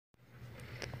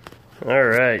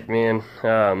Alright, man.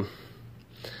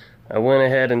 I went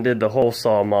ahead and did the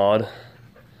holesaw mod.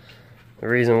 The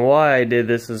reason why I did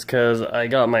this is because I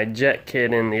got my jet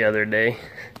kit in the other day.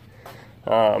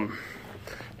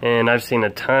 And I've seen a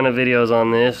ton of videos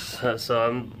on this, so I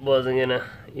wasn't gonna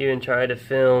even try to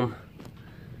film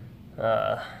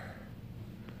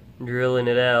drilling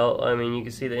it out. I mean, you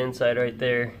can see the inside right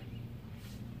there.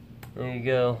 There you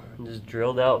go. Just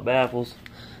drilled out baffles.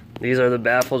 These are the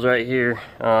baffles right here.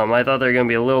 I thought they were gonna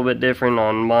be a little bit different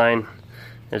on mine.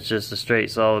 It's just a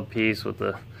straight solid piece with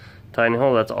a tiny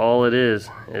hole. That's all it is.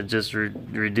 It just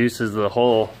reduces the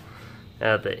hole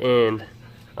at the end,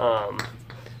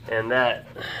 and that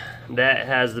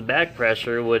has the back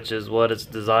pressure, which is what it's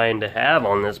designed to have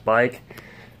on this bike,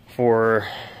 for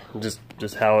just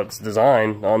how it's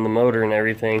designed on the motor and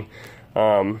everything.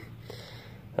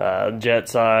 Jet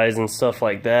size and stuff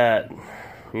like that,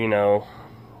 you know,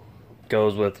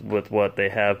 goes with what they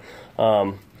have.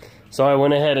 So I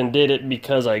went ahead and did it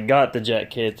because I got the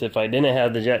jet kits. If I didn't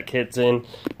have the jet kits in,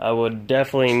 I would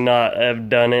definitely not have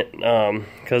done it,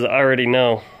 because I already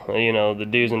know, you know, the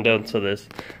do's and don'ts of this.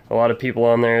 A lot of people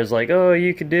on there is like, oh,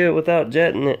 you could do it without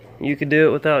jetting it. You could do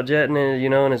it without jetting it, you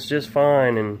know, and it's just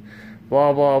fine, and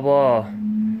blah, blah, blah.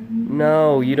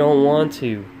 No, you don't want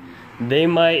to. They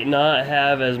might not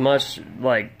have as much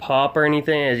like pop or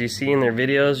anything as you see in their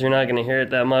videos. You're not going to hear it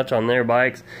that much on their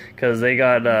bikes because they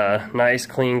got nice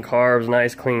clean carbs,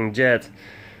 nice clean jets,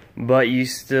 but you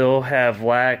still have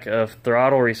lack of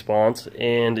throttle response,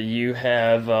 and you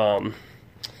have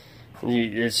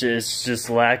it's just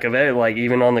lack of it. Like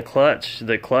even on the clutch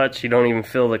you don't even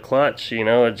feel the clutch, you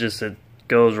know, it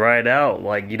goes right out,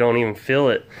 like you don't even feel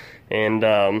it. And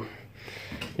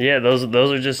yeah, those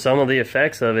are just some of the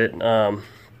effects of it.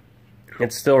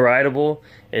 It's still rideable.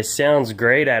 It sounds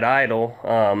great at idle.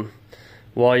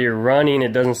 While you're running,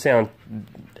 it doesn't sound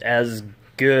as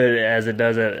good as it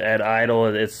does at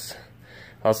idle.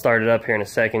 I'll start it up here in a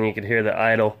second. You can hear the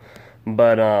idle,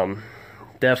 but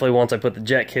definitely once I put the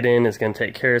jet kit in, it's going to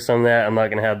take care of some of that. I'm not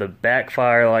going to have the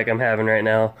backfire like I'm having right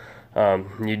now.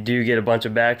 You do get a bunch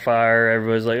of backfire.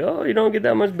 Everybody's like, oh, you don't get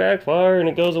that much backfire and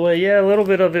it goes away. Yeah, a little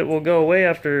bit of it will go away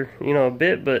after, you know, a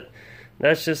bit, but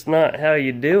that's just not how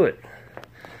you do it.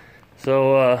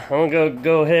 So I'm gonna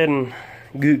go ahead and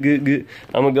I'm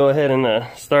gonna go ahead and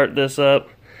start this up,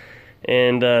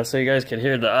 and so you guys can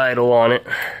hear the idle on it.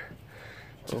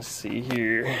 Let's see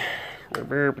here.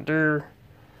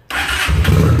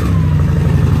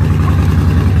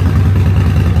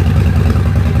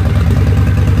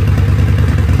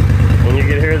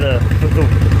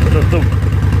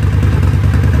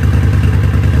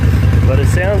 But it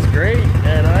sounds great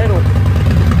at idle.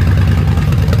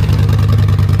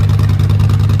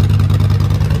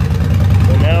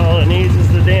 So now all it needs is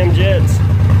the damn jets.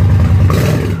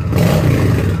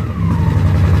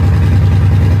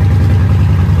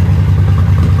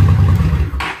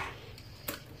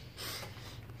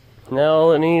 Now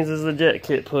all it needs is the jet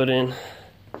kit put in,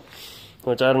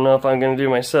 which I don't know if I'm going to do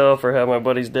myself or have my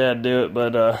buddy's dad do it,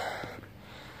 but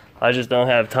I just don't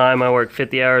have time. I work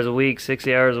 50 hours a week,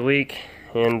 60 hours a week,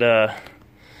 and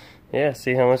yeah,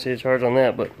 see how much they charge on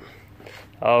that, but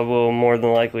I will more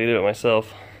than likely do it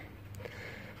myself.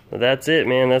 But that's it,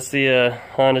 man. That's the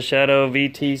Honda Shadow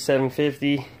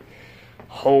vt750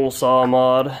 holesaw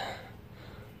mod.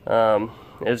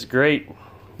 It's great,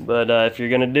 but if you're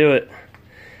going to do it,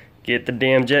 get the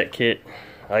damn jet kit.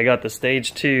 I got the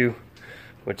stage 2,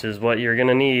 which is what you're going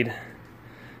to need.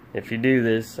 If you do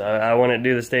this, I wouldn't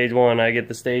do the stage 1. I get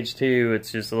the stage 2.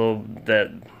 It's just a little, that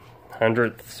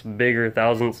hundredths bigger,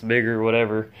 thousandths bigger,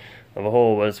 whatever, of a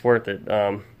hole, but it's worth it.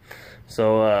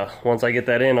 So once I get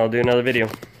that in, I'll do another video.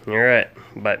 Alright,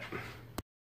 bye.